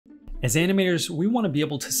As animators, we want to be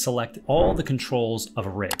able to select all the controls of a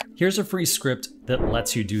rig. Here's a free script that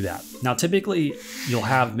lets you do that. Now, typically you'll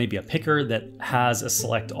have maybe a picker that has a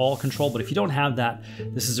select all control, but if you don't have that,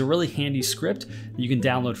 this is a really handy script that you can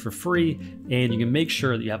download for free, and you can make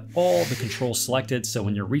sure that you have all the controls selected. So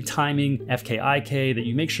when you're retiming FKIK, that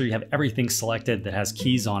you make sure you have everything selected that has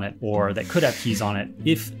keys on it or that could have keys on it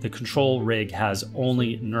if the control rig has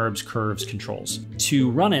only NURBS curves controls. To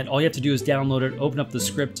run it, all you have to do is download it, open up the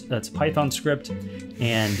script. That's a Python script,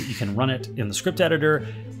 and you can run it in the script editor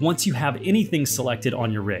once you have anything selected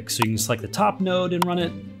on your rig. So you can select the top node and run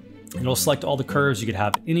it. It'll select all the curves. You could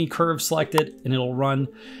have any curve selected and it'll run.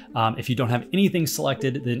 If you don't have anything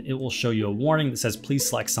selected, then it will show you a warning that says, please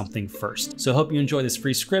select something first. So I hope you enjoy this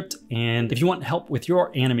free script. And if you want help with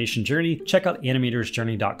your animation journey, check out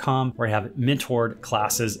animatorsjourney.com, where I have mentored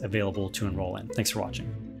classes available to enroll in. Thanks for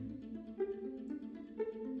watching.